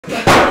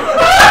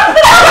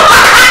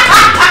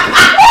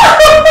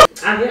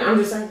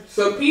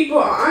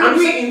people are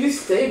angry in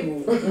this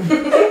table. So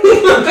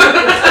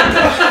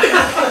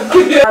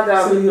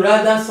you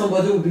rather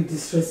somebody will be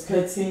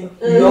disrespecting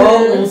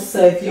your own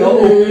self, your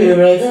own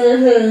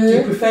parents.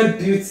 You prefer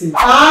beauty.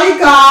 Hi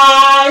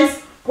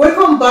guys,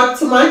 welcome back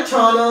to my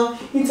channel.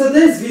 In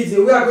today's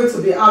video, we are going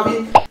to be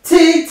having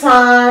tea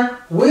time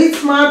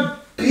with my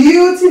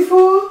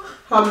beautiful,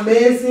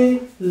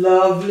 amazing,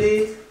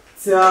 lovely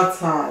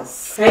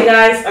daughters. Hey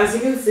guys, as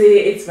you can see,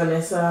 it's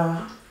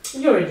Vanessa.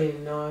 You already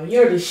know.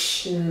 You already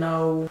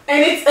know.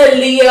 And it's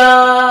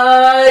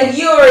Aaliyah.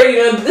 You already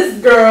know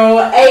this girl.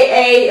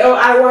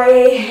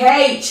 A-A-O-I-Y-A-H.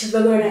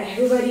 The girl that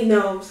everybody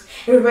knows.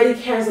 Everybody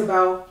cares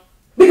about.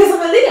 Because of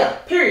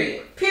Aaliyah.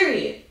 Period.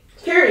 Period.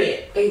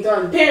 Period. Ain't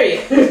done.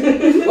 Period.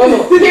 One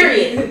more.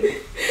 Period.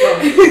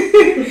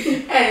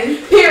 And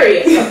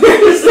period.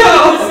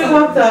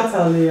 Stop that,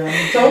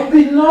 Aaliyah. Don't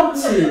be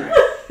naughty.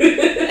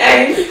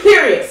 And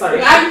period. Sorry.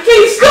 I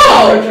can't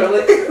stop.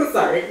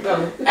 Sorry.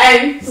 Go.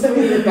 And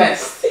Stephanie the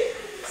best.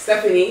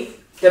 Stephanie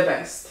the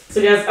best. So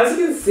guys, as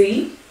you can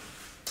see,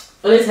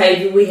 on the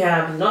table we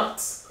have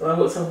nuts. Well,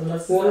 what's up with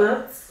nuts?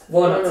 Walnuts.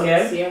 Walnuts,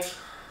 yeah.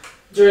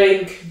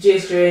 Drink,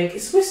 juice drink.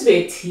 It's supposed to be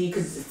a tea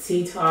because it's a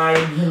tea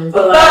time.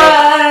 But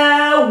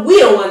like, we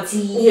don't want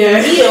tea.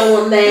 Yeah. We don't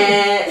want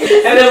that.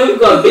 And then we've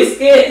got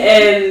biscuit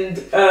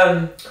and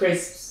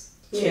crisps.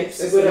 Chips.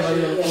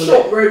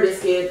 Shortbread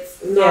biscuits.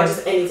 Not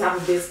just any type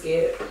of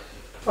biscuit.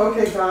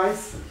 Okay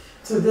guys,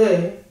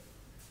 today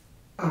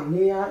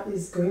Aaliyah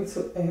is going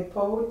to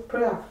airport with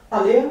prayer.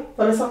 Aaliyah,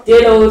 Vanessa.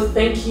 Dear Lord,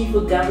 thank you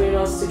for gathering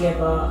us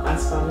together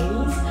as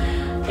families.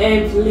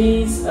 And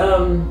please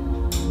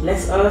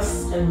bless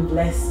us and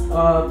bless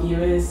our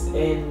viewers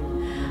and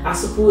our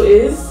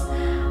supporters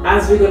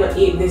as we're gonna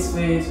eat this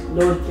food.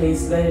 Lord,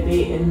 please let it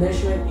be a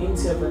nourishment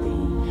into our body.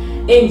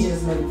 In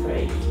Jesus' name we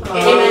pray.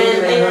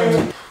 Amen.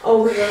 Amen.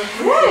 Oh,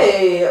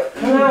 hey!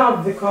 Can I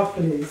have the cup,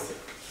 please?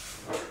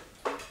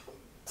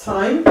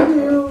 Thank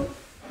you.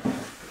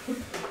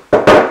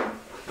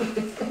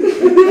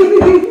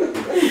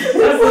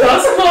 That's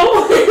gospel.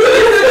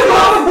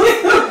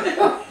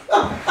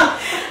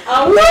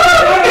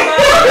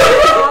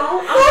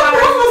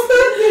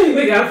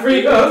 We got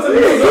free cups. What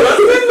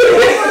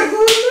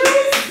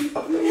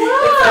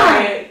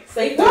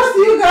do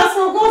you guys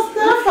forgot,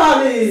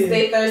 Stephanie?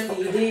 Stay thirsty,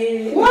 you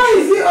did. Why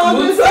is he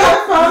always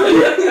Stephanie?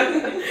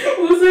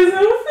 Who says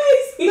her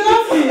face?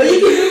 Stephanie. Oh, you can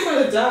do it for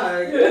the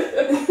dog.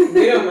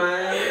 We don't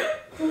mind.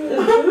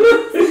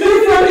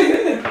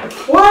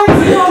 Why is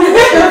he always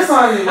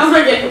Stephanie? I'm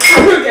gonna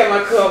get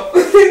my cup.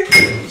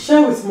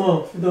 Share with mom,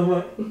 if you don't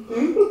mind. No,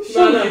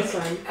 it's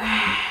fine.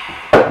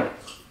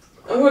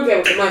 I'm gonna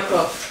get my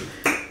cup.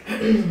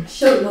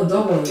 Sure, no,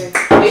 don't worry.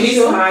 Tea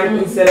time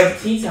instead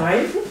of tea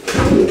time.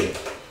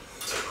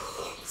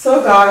 So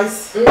guys,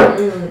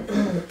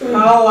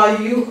 how are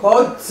you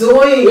all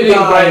doing, We're doing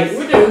guys? great.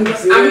 We're doing good.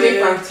 I'm doing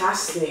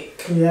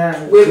fantastic.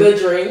 Yeah. With a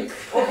drink.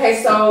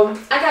 Okay, so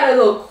I got a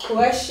little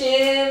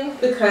question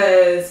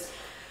because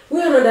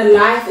we all know that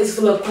life is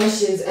full of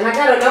questions and I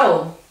gotta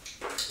know.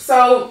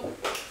 So,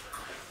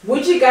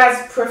 would you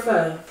guys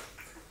prefer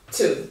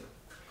to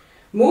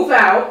move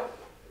out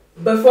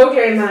before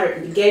getting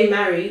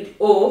married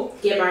or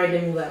get married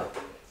and move out?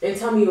 And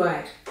tell me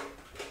why.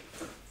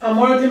 I'm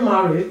already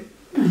married.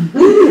 I'm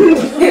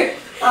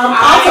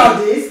out of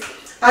this.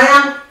 I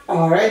am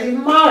already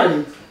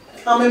married.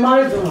 I'm a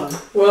married woman.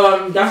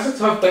 Well, that's a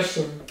tough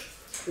question.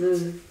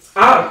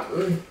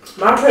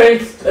 My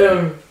parents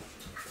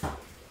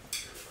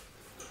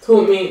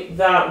told me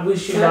that we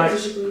should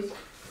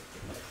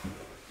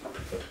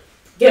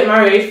get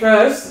married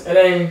first and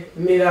then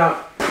move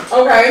out.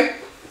 Okay.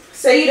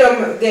 Say you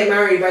don't get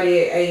married by the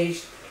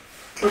age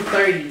of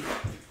 30.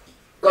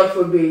 God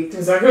forbid.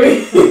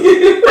 Exactly.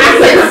 I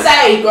said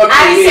say. God forbid. I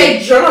didn't say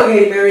you're not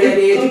getting married at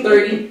the age of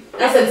 30.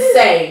 I said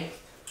say.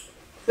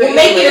 We're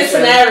making a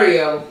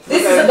scenario.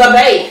 This is a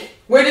debate.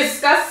 We're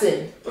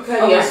discussing.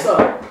 Okay, yes,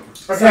 so.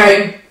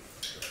 Okay.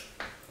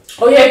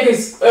 Oh yeah,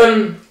 because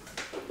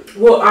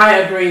what I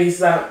agree is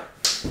that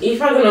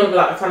if I'm gonna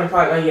like find a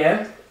partner,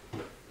 yeah,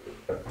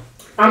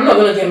 I'm not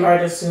gonna get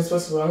married as soon as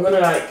possible. I'm gonna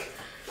like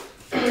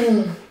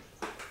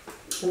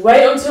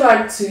wait until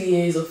like 2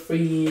 years or 3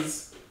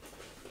 years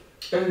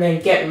and then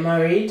get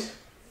married.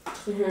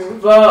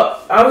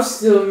 But I'll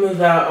still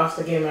move out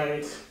after getting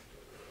married.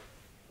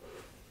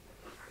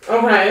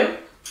 Okay.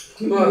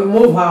 You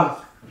move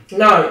out.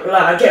 No,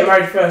 like I get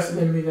married first and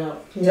then move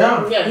out.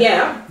 Yeah.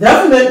 Yeah.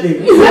 Definitely.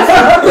 Are you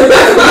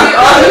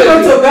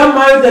going to get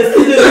married and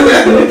still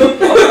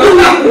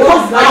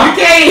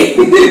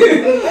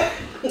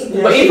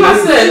But if I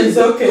said it's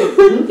okay,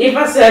 if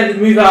I said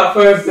move out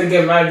first and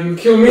get married, you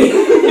kill me.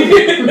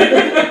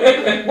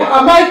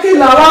 Am I killing?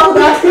 Why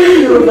would I kill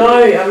you? No,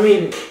 I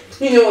mean,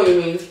 you know what you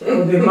mean.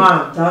 Oh, the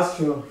man, that's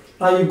true.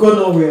 And you go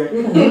nowhere.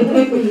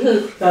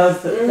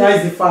 That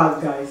is the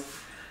fact, guys.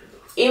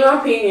 In my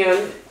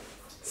opinion,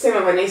 same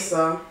as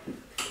Vanessa,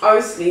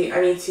 obviously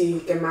I need to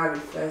get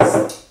married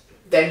first,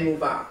 then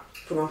move out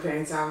from my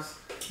parents' house.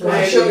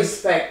 I show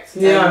respect.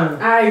 Yeah.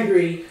 I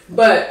agree.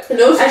 But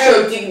and also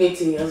show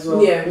dignity as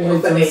well. Yeah,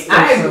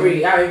 I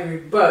agree.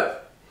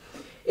 But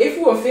if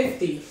we were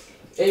 50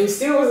 and we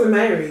still wasn't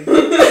married, I'm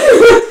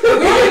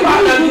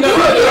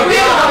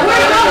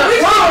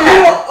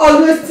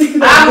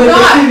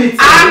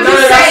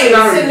just saying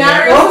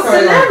scenario.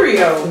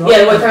 No.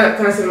 Yeah, what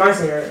can I say my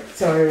scenario?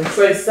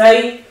 So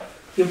say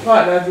your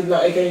partner did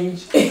not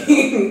engage.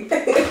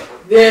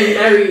 Then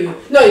marry you.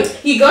 No,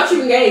 he got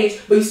you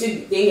engaged, but you still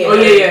didn't get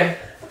married. Yeah.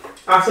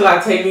 After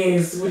like 10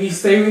 years, would you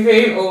stay with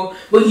him, or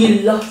but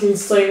you loved him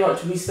so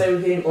much, would you stay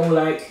with him, or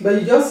like?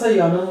 But you just say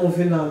you are not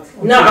moving out.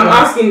 No, I'm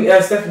asking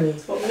Stephanie.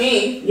 For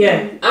me,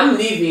 yeah, I'm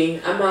leaving.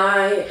 Am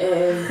I?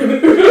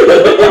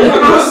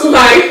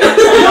 Like,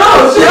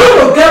 no, she has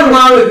to get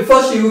married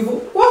before she.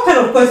 What kind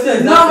of question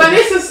is that? No,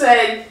 Vanessa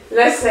said,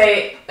 let's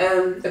say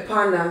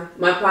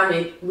my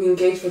partner, we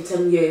engaged for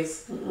 10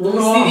 years. We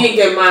still didn't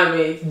get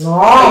married. No.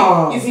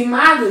 Like, is he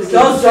mad?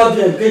 Just drop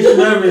the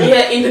engagement ring.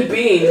 Yeah, in the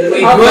bin.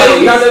 Wait, what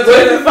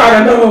if you find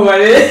another one?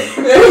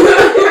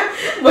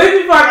 What if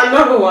you find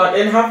another one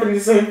and happen the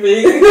same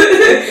thing?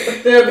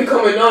 They'll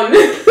become a nun.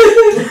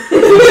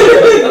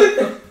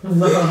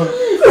 No.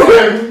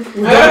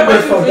 We don't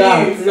pay for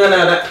that. No,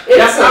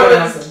 that's not what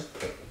happened.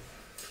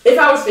 If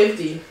I was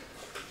 50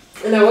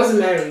 and I wasn't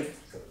married,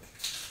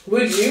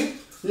 would you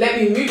let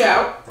me move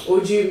out or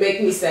would you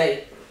make me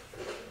stay?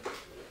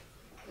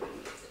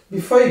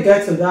 Before you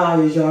get to that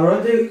age, you're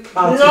already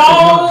out.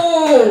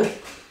 No!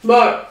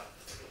 But,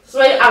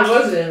 say I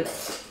wasn't.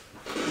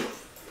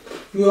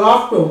 You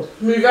have to.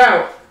 Move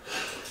out.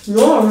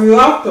 No, you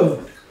have to.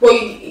 Well,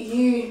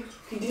 you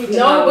didn't.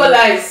 No, but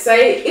like,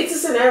 say, it's a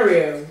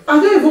scenario. I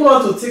don't even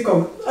want to think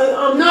of.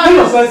 I'm no, kind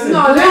of person. No,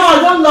 I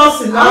don't know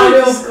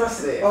scenario.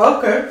 Discuss it.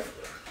 Okay.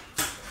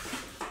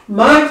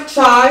 My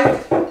child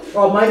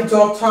or my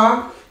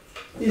daughter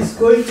is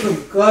going to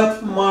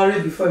get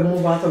married before I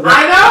move out of it.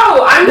 I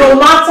know. No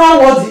matter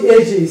what the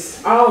age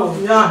is. Oh,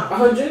 yeah.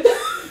 100?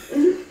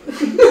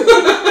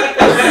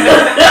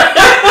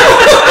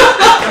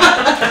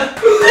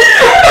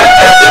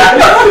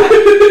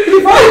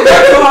 Before you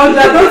get to 100, I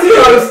don't think I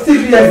will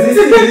still be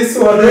existing in this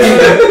one. I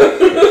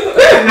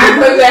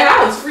close the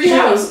house, free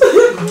house.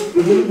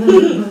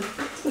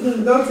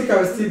 Don't think I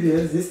will still be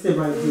existing,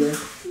 my dear.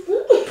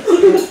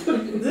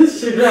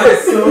 This children are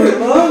so.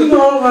 Oh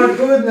no, my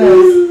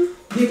goodness.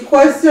 The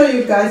question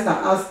you guys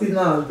are asking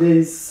now, there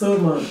is so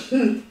much.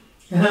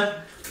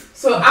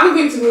 So I'm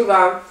going to move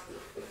out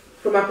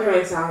from my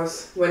parents'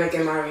 house when I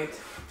get married.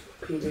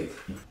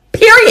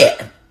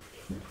 Period.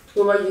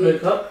 What about you?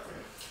 Wake up.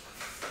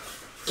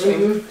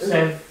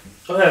 Same.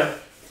 Okay.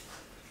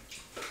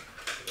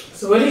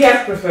 So what do you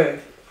guys prefer?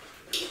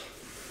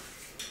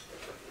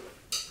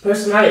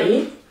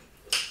 Personality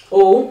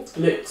or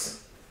looks?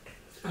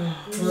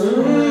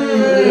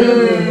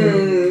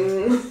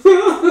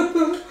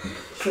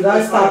 Should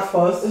I start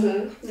first?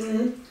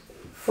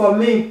 For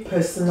me,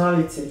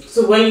 personality.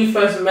 So when you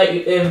first met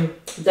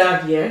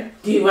Dad, yeah,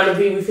 do you want to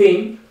be with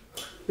him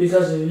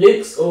because of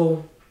looks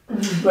or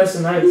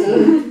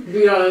personality?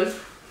 Be honest.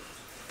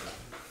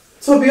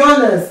 To be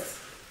honest,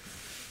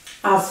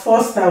 as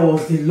first I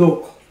was the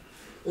look.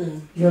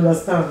 You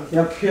understand?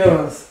 The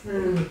appearance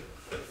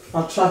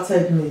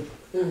attracted me.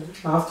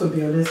 I have to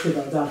be honest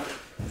about that.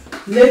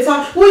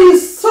 Later, when you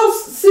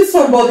see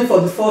somebody for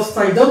the first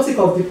time, don't think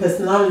of the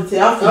personality.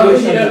 Oh,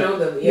 you don't know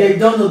them. Yeah, you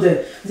don't know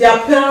them. The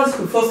appearance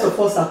will first of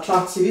all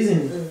attract you,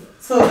 isn't it?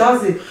 So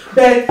that's it.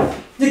 But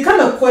the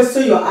kind of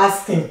question you're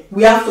asking,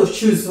 we have to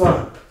choose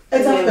one.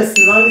 Either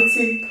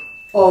personality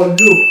or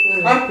look.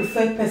 I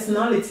prefer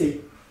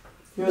personality.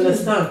 You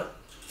understand?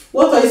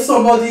 What if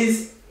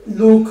somebody's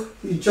look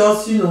is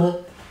just,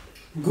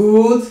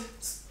 good,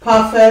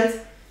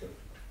 perfect,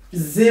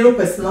 zero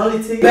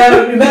personality?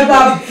 But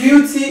remember,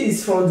 beauty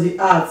is from the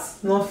heart,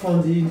 not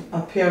from the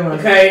appearance.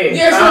 Okay.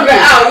 Yes, from the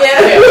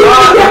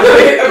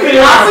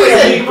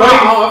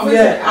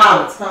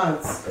out,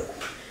 Heart.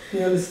 You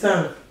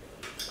understand?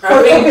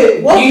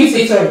 Okay, what do you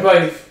prefer?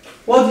 Both.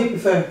 What do you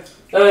prefer?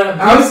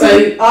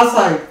 Outside.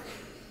 Outside.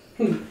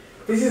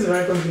 This is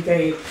very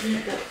complicated.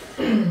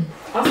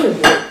 I say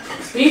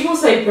both. People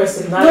say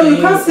personality. No,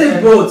 you can't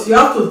say both. You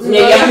have to. Yeah,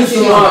 you have to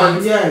choose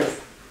one.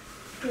 Yes.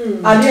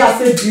 And then I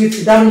say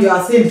beauty. That means you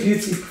are saying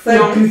beauty.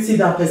 Prefer beauty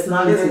than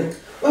personality.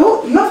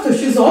 Well, you have to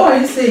choose. What are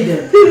you saying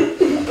then?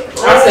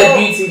 I said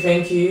beauty,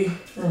 thank you.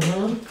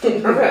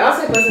 Okay, I'll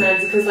say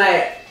personality because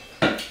like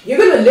you're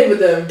gonna live with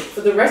them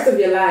for the rest of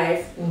your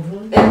life,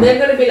 and they're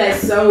gonna be like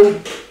so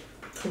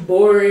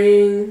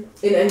boring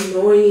and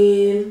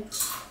annoying.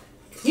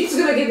 You're just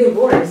gonna get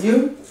divorced.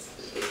 You?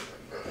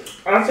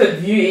 I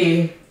said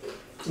beauty.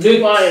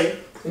 Look. Why?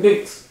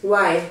 Looks.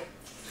 Why?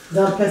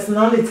 The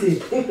personality.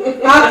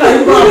 How can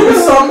you go with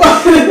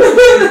somebody?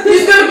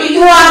 He's gonna be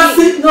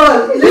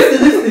No,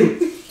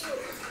 listen.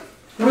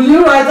 Will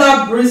you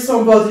rather bring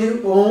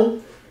somebody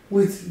home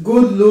with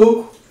good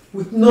look,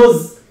 with no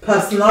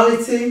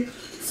personality,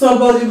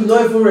 somebody who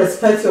not even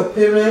respect your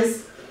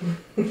parents,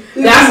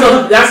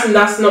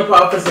 That's not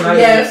part of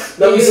personality. Yes.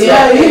 It is.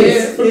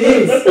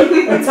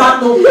 It's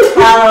not no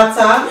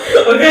character.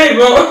 Okay,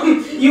 but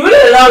you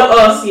wouldn't allow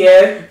us,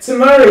 to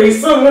marry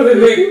somebody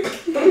like...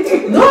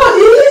 No,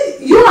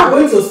 you are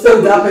going to stay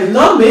with that person,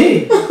 not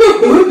me.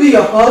 It will be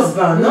your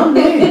husband, not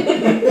me.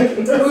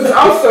 Who's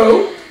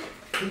also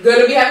going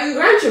to be having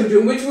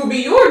grandchildren, which will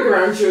be your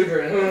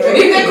grandchildren. And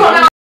if they come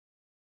out...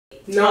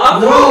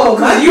 No,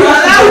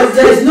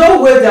 there's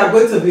no way they are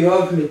going to be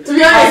ugly. To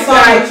be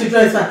honest,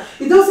 children is fine.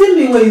 It doesn't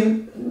mean when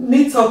you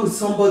meet up with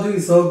somebody who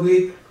is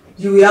ugly,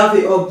 you will have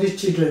the ugly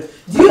children.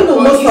 Do you know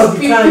most of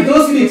the time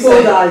those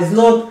people that is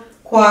not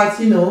quite,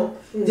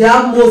 they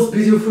have most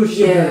beautiful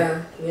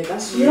children. Yeah,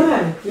 that's true.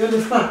 Yeah, you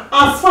understand?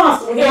 As far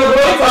as one out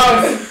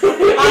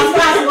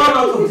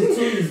of the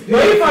two is beautiful.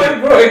 What if I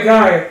brought a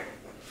guy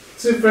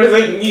to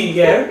present you,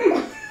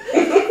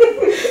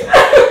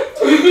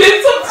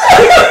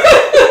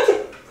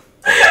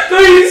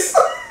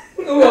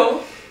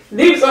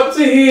 Lips up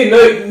to here, no,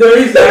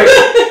 he's like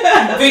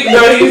big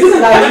nose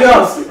like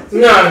yours.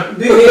 No,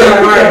 bigger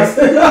than mine.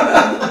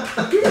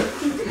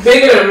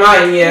 Bigger than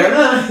mine,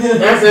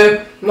 I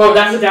said, Mom,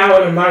 that's the guy I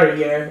want to marry,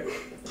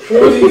 What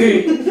would you do?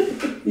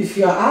 If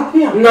you are happy,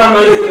 no. You know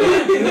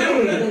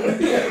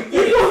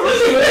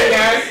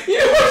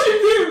what you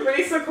do when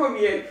it's a come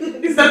here?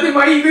 Is that the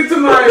man you need to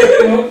marry?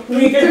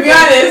 To be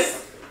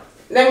honest,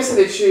 let me say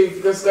the truth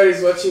because God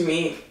is watching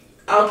me.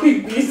 I'll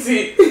pick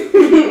beauty.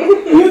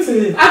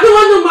 Beauty? I don't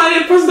want to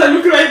marry a person that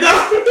looks like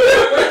that.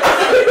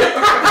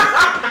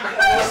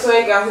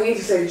 Sorry guys, we need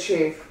to say the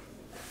truth.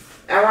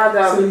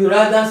 So you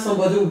rather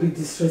somebody will be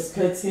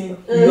disrespecting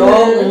your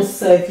own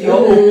self, your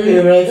own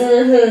parents.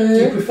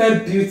 You prefer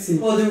beauty.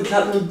 Somebody with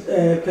that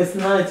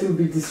personality will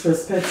be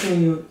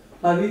disrespecting you.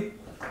 Have you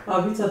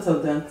thought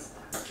of that?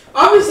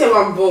 Obviously I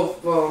want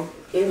both, but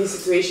in this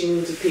situation you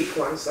need to pick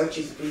one, so I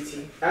choose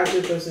beauty. I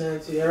choose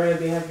personality. I'd rather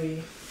be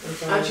happy.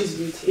 I choose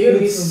beauty. You'll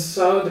be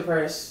so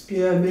depressed.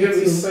 Yeah, me You'll too.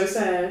 be so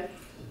sad.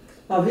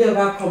 Have you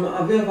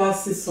ever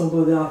seen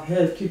somebody that have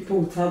heard people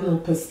without no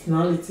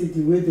personality,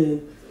 the way they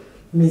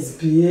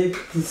misbehave,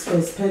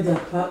 disrespect their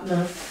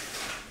partner,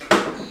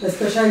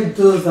 especially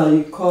those that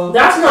you call...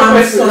 That's not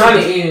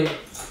personality.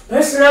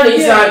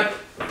 Personality is like...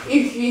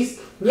 If he's...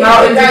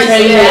 How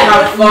entertaining,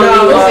 how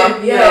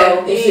funny you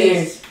are. It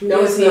is.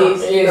 No, it's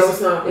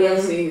not.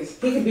 Yes, it is.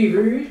 He could be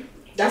rude.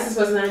 That's his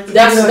personality.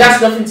 That's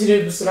nothing to do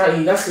with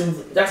personality. That's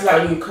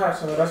like your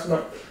character. That's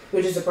not...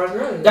 Which is the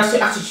personality. That's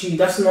your attitude.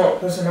 That's not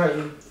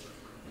personality.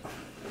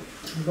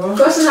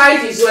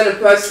 Personality is when a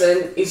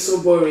person is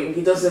so boring,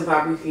 he doesn't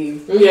vibe with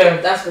you.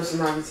 Yeah. That's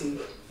personality.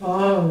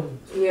 Oh.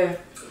 Yeah.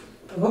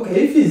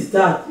 Okay, if it's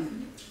that.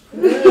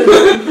 You're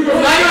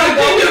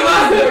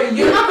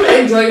not going to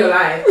enjoy your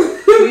life.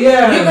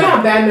 Yeah. You're going to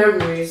have bad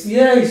memories.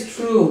 Yeah, it's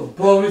true.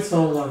 Boring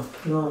someone.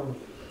 No.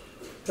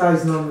 That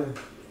is not me.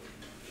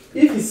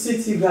 If it's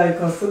city guy, you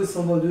can follow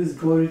somebody who is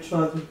boring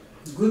traveling.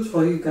 Good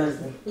for you guys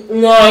then.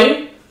 No.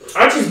 I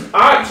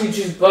actually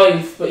choose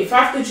both, but if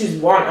I have to choose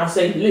one, I'll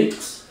say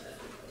looks.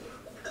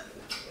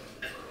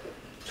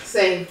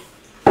 Same.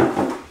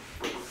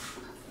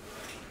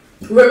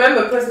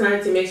 Remember,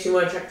 personality makes you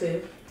more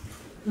attractive.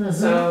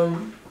 So,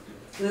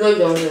 no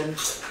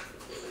doesn't.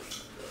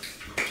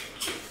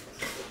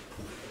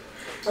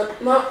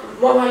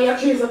 Mama, you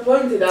actually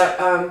disappointed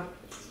that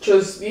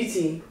chose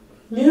beauty.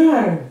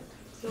 Yeah.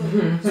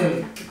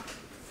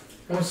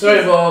 I'm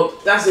sorry,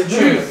 but that's the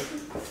truth.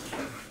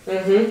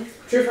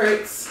 Truth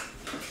hurts.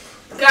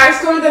 Guys,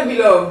 comment down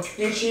below.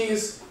 You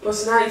choose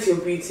personality or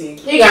beauty?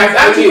 Hey guys,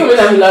 actually comment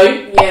down below.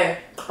 Yeah.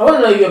 I want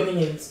to know your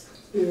opinions.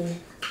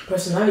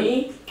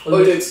 Personality or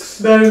looks?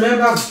 But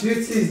remember,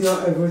 beauty is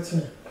not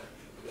everything.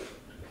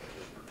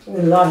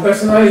 In life.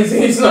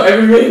 Personality is not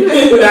everything.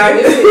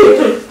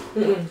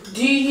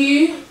 Do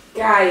you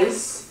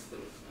guys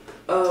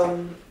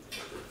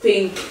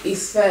think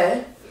it's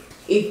fair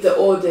if the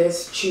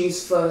orders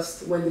choose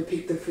first when they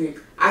pick the food?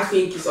 I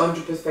think it's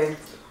 100%.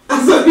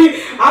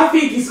 I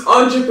think it's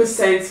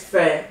 100%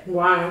 fair.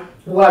 Why?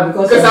 Why?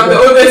 Because I'm the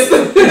oldest.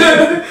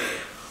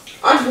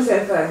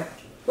 100% fair.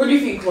 What do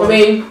you think, Mom? I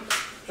mean,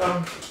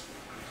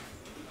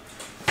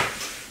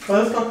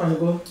 let's talk and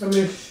go. I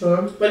mean,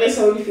 sure.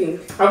 Vanessa, what do you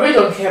think? I really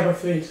don't care about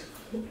food.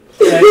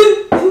 Yeah.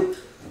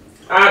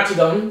 I actually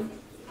don't.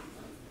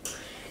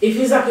 If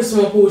it's like a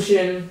small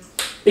portion,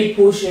 big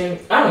portion,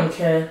 I don't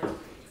care.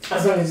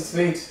 As long as it's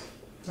food.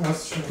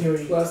 That's true.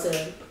 Period. Well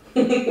said.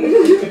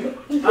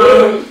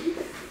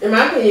 In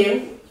my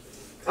opinion,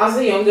 as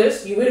the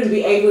youngest, you wouldn't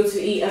be able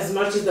to eat as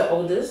much as the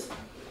oldest.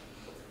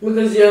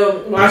 Because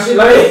you're... Why is she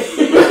lying?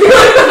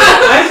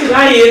 Why is she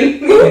lying?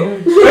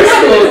 First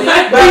of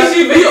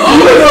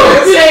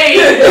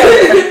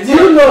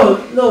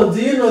all,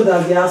 do you know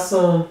that there are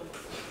some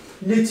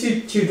little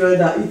children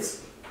that eat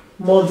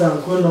more than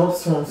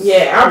grown-ups ones?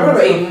 Yeah, I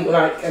probably eat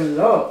like a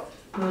lot.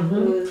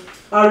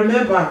 I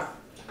remember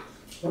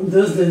in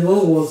those days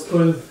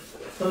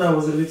when I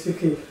was a little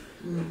kid,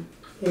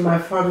 in my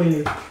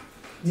family,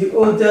 the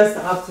oldest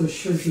have to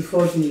shoot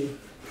before the...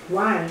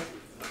 Why?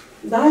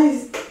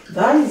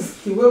 That is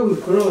the way we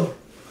grow.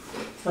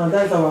 and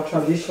that's our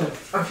tradition.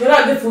 I feel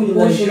like the food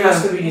portion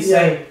has to be the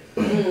same.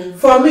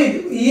 For me,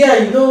 we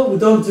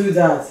don't do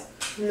that.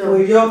 No.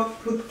 We just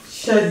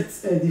share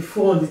the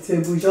food on the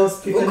table. We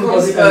just pick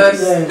anybody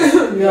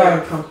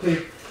can pay.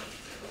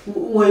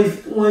 When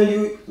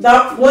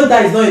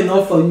that is not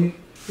enough for you,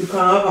 you can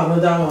have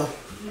another one.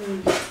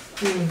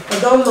 I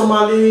don't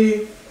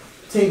normally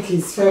think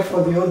it's fair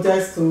for the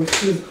others to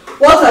choose.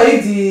 What are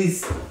it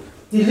is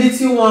the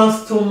little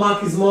one's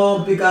stomach is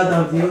more bigger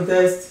than the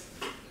oldest?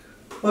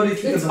 What do you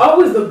think? It's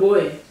always the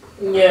boy.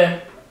 Yeah.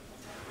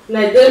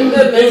 Like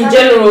in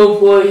general,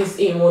 boys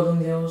eat more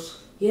than girls.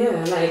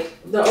 Yeah, like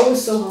they're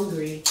always so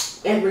hungry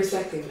every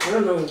second. I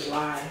don't know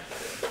why.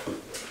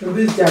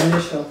 Maybe it's their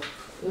nature.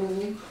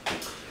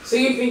 So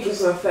you think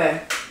it's not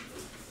fair?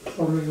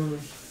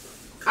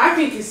 I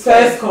think it's First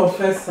fair.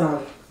 confessor.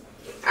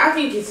 I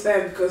think it's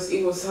fair because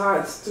it was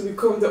hard to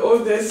become the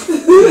oldest.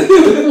 What's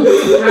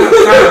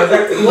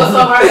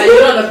so hard that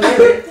you're not the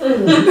parent?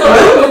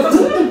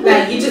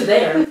 Like you just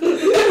there. You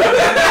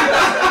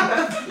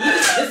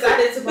just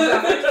decided to put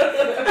up.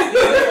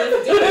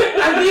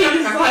 I mean,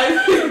 it's like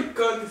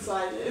God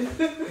decided.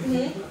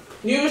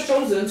 You were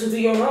chosen to do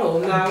your role.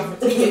 Now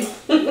take it.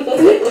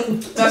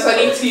 That's why I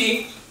need to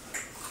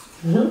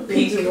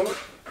pizza.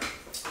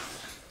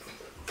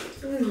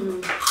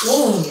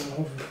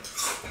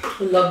 I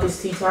love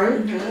this tea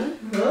time.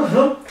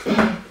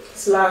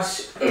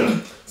 Slash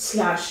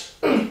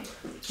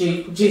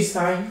juice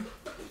time.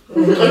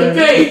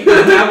 Okay.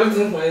 That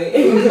wasn't funny.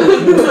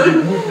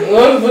 It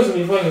wasn't supposed to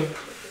be funny.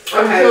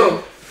 Okay.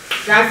 So,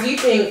 guys, do you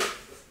think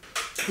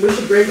we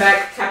should bring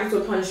back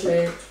capital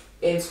punishment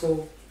in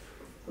school?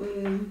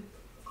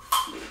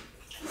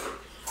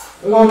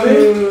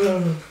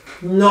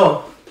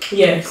 No.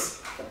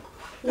 Yes.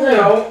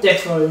 No.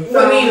 Definitely.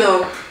 For me,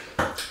 no.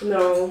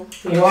 No.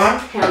 Why?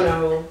 Hell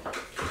no.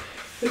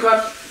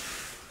 Because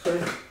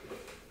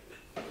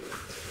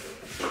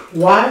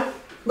Why?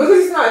 Because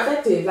it's not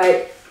effective.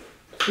 Like,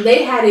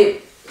 they had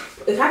it,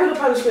 the capital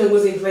punishment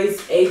was in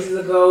place ages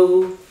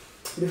ago,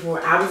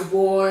 before I was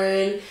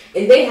born,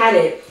 and they had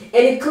it.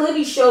 And it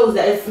clearly shows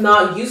that it's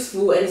not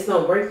useful and it's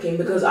not working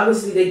because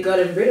obviously they got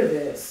rid of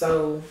it.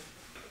 So,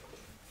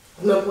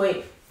 no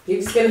point. You're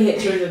just gonna hit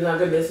children not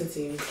gonna listen to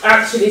you.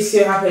 Actually,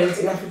 still happens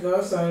in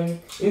Africa, so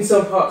in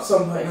some part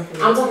in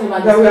Africa. I'm talking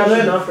about That we are not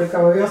in Africa,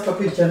 we're just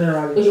talking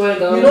generally. You wanna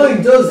go? You know,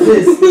 in those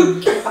days,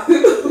 in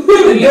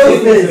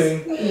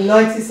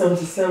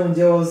 1977,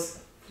 there was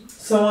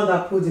someone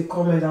that put the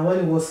comment that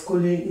when he was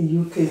schooling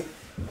in UK,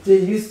 they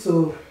used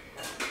to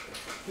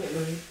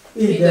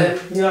eat them.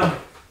 Yeah.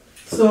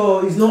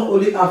 So it's not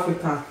only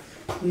Africa.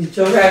 It's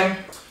just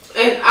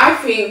and I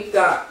think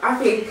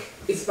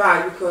it's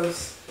bad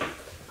because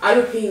I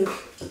don't think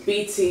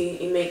beating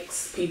it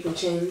makes people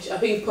change. I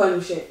think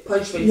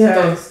punishment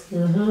does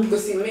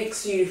because it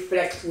makes you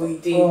reflect what you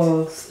did.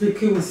 or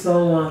speaking with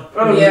someone.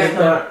 Oh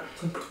Yeah.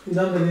 You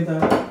don't believe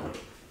that?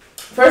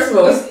 First of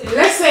all,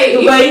 let's say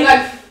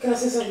can I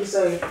say something?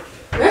 Sorry.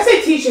 Let's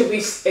say teacher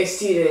beats a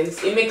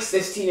student, it makes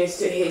the students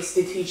to hate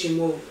the teacher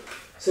more.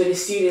 So the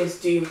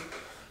students do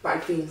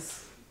bad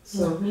things.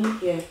 So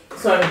yeah.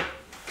 So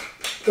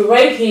the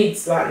way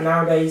kids like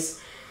nowadays,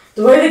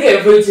 the way they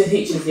get rude to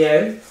teachers,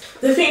 they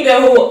think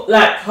they're all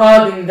like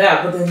hard and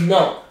that, but they're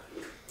not.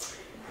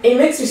 It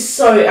makes me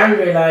so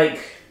angry. Like,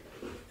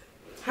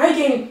 how you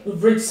getting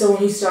rude to someone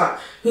who's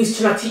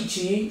trying to teach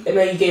you, and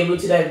then you get rude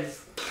to them?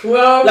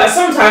 Well, Like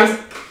sometimes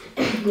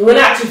when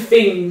I actually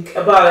think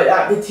about it,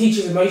 like the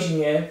teacher's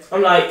emotion,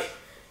 I'm like,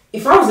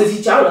 if I was the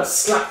teacher, I would have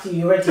slapped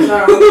you already.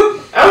 I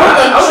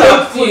would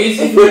have put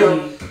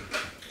you.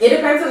 it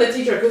depends on the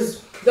teacher,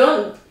 because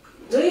don't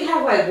you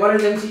have like one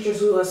of them teachers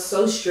who are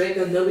so strict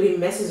and nobody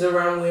messes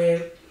around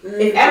with?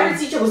 If every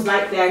teacher was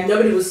like that,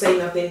 nobody would say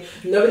nothing.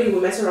 Nobody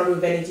would mess around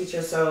with any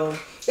teacher. So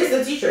it's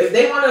the teacher. If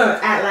they want to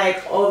act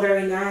like all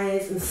very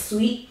nice and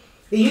sweet,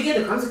 then you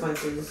get the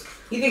consequences.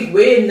 You think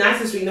we're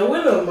nice and sweet? No,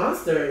 we're little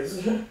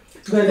monsters.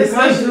 But they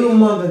can't do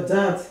more than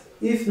that.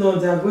 If not,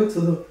 they are going to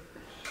do.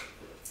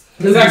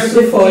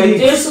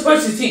 They're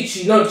supposed to teach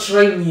you, not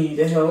train you.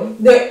 The hell.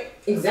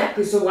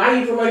 Exactly. So why are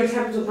you promoting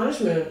capital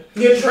punishment?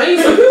 You're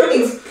training some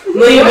things.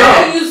 No, you're what not.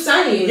 are you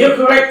saying? You're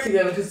correcting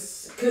them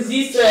because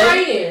you said.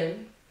 Training.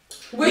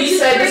 You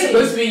said they're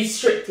supposed to be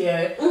strict,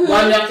 Why do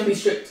they have to be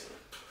strict?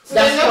 So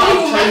That's part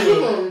of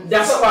training. training.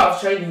 That's part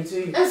of training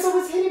too. And so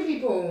it's hitting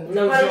people.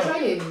 No, part it's of not.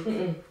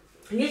 training.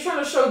 You're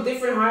trying to show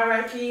different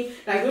hierarchy,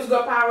 like who's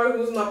got power,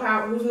 who's not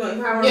power, who's not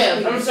in power.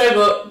 Yeah, I'm sorry,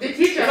 but the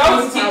teacher. if I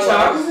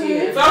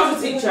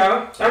was a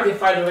teacher, I'd get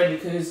fired already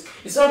because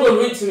if someone got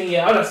rude to me,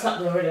 I would have slapped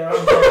them already. No,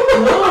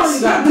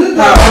 you don't do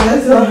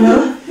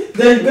that.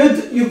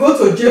 Then you go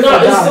to jail for No,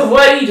 it's that. the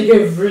way to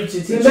get rude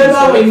to teachers.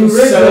 Remember when you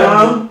raise your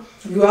arm,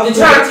 you have they to...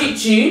 try to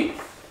teach you.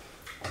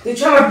 They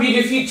try to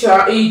be the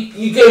future.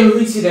 You get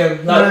rude to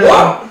them. Like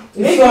what?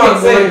 It's so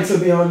annoying, to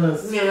be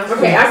honest. Yeah,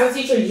 okay, as a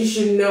teacher, you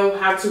should know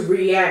how to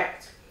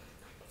react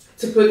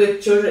to put the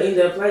children in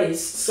their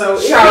place. So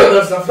shower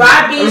does nothing.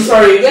 I'm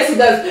sorry. Yes, it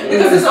does.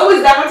 Because there's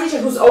always that one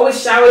teacher who's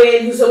always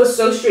shouting, who's always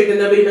so strict that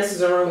nobody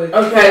messes around with.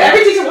 Okay.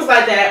 Every teacher was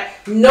like that.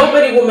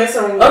 Nobody will mess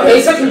around with.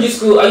 Okay, secondary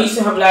school, I used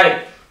to have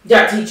like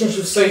that teacher. She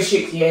was so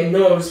strict, yeah, and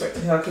no one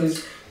respected her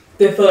because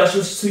they thought that she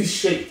was too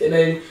strict, and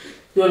then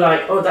they were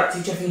like, "Oh, that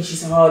teacher thinks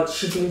she's hard.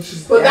 She thinks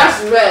she's." But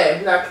that's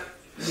rare. Like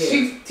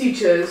strict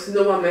teachers,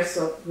 no one mess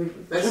up with.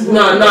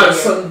 No.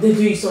 Some they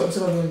do. Some of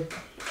them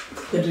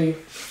they do.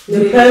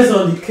 Depends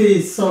on the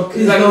kids. Some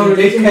kids don't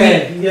really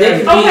care. Okay,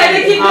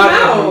 they kick them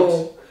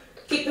out.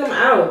 Kick them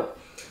out.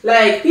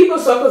 Like, people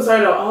are so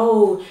concerned of,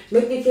 oh,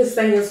 make the kids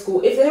stay in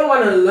school. If they don't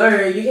want to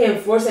learn, you can't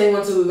force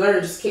anyone to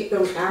learn. Just kick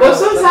them out. But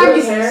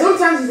sometimes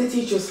it's the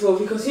teacher's fault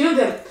because you know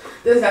that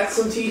there's like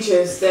some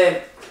teachers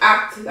that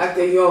act like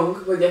they're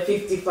young when they're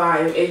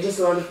 55 and just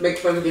want to make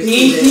fun of their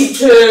students.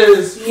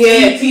 Teachers.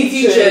 Yeah,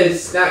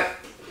 teachers. Like,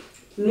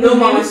 no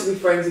one wants to be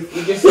friends if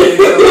you just do your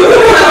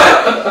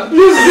job.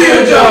 Just do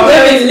your job.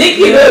 They've been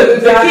licking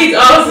the kids'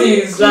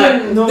 asses. Like,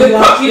 they're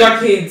copying their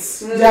kids.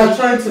 They are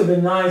trying to be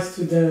nice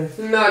to them.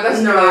 No, that's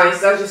not nice.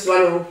 That's just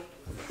one of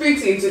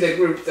fit into the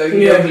group that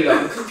you don't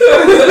belong.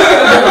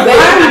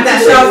 They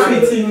shall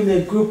fit in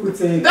the group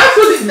with a That's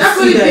what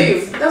they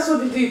do. That's what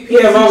they do.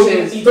 Yeah, well,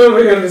 you don't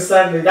really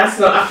understand it. That's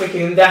not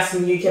African. That's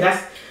in UK.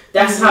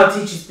 That's how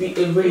teachers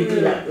really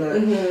be like that.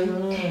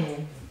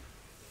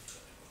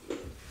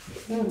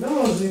 Yeah, that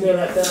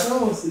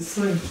was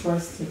so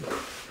interesting.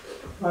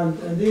 And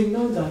I didn't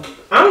know that.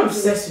 I'm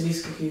obsessed with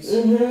these cookies.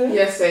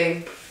 Yeah,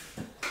 same.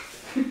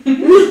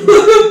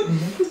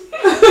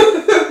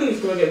 He's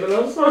gonna get the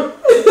last one.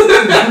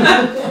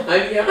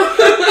 Yeah.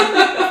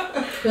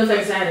 Feels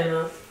like sad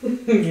enough.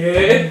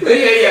 Yeah.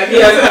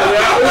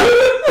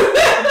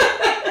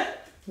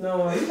 No,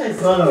 you guys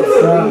don't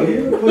understand.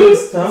 You put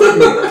stuff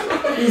here.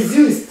 It's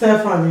you,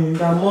 Stephanie,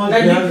 that more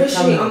like you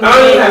pushed me on the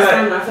floor last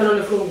time. I fell on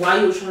the floor while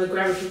you were trying to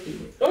grab a cookie.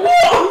 What?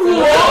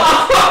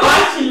 Why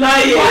she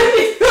lying?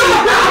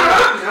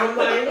 I'm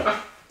lying.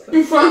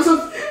 In front of...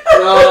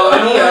 No,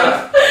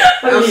 yeah.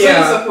 I'm so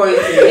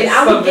disappointed. And I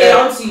would get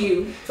on to you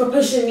for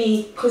pushing me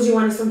because you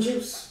wanted some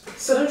juice.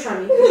 So don't try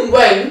me.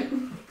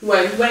 When?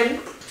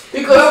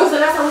 Because when was the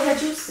last time we had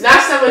juice?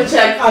 Last time I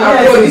checked, I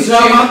brought this juice.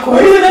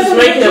 Just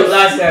breaking up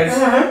last guys.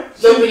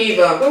 Don't believe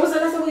her. When was the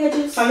last time we had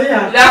juice?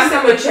 Last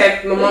time I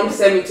checked, my mom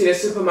sent me to the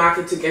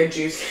supermarket to get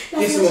juice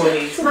this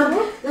morning. Last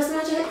time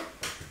I checked,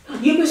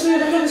 you pushed me in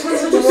the head with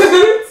juice.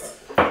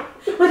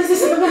 What is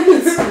this?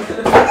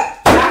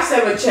 Last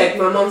time I checked,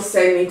 my mom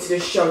sent me to the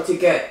shop to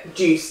get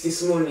juice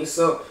this morning.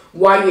 So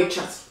why you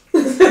chatting?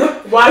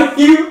 Why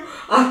you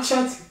are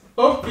chatting?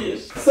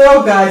 Obvious.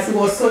 So guys, it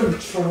was so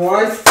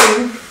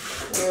interesting.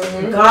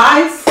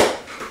 Guys,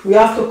 we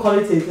have to call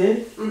it a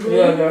day.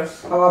 Yeah,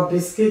 guys. Our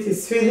biscuit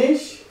is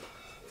finished.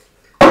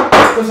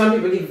 For some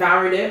people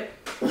devoured it.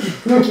 I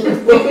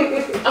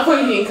thought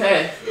you didn't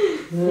care.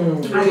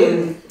 I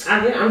didn't.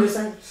 I'm just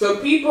saying. So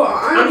people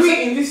are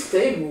angry in this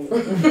table.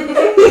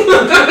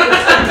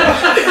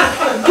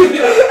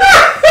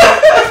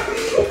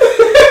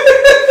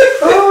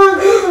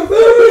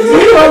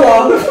 You know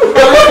what?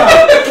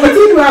 We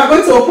think we are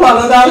going to open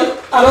another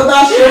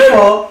show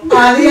for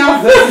Aliyah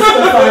versus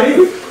Stephanie.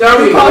 That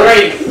would be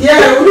great.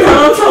 Yeah, we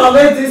cannot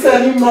tolerate this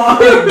anymore.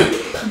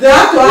 They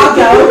have to have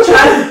their own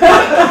child.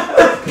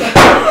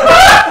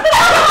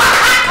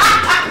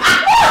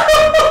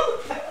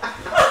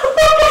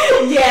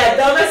 Yeah,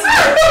 don't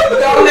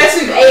mess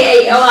with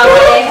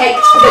AALIYAH.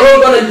 You're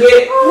gonna get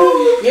it.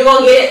 You're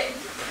gonna get it.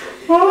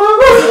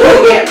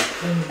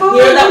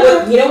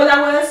 You know what that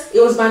was?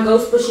 It was my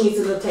ghost pushing me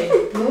to the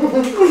table.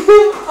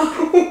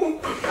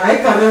 I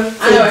cannot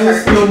take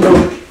this no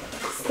more.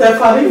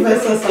 Stephanie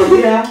versus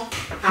Aliyah.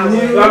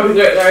 That would be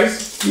great, guys.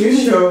 New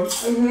show.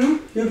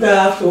 You guys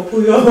have to open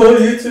your whole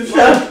YouTube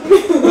channel.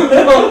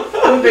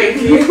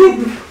 Thank you.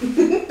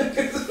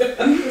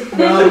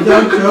 No, I'm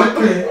just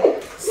joking.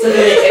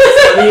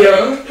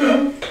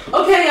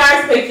 Okay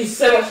guys, thank you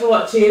so much for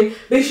watching.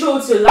 Be sure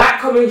to like,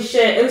 comment,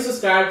 share and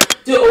subscribe.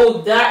 Do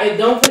all that and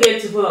don't forget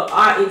to follow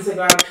our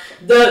Instagram,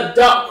 the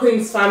Dark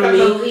Queens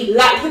Family.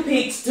 Like the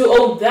pics, do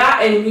all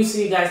that, and we'll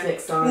see you guys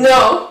next time.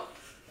 No,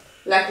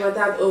 like my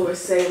dad always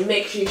say,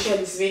 make sure you share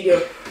this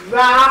video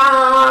round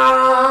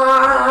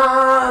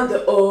the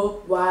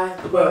whole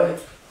wide world.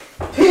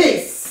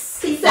 Peace.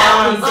 Peace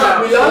out. We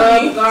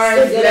love you.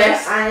 Guys.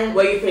 Bless.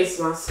 Wear your face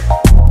mask.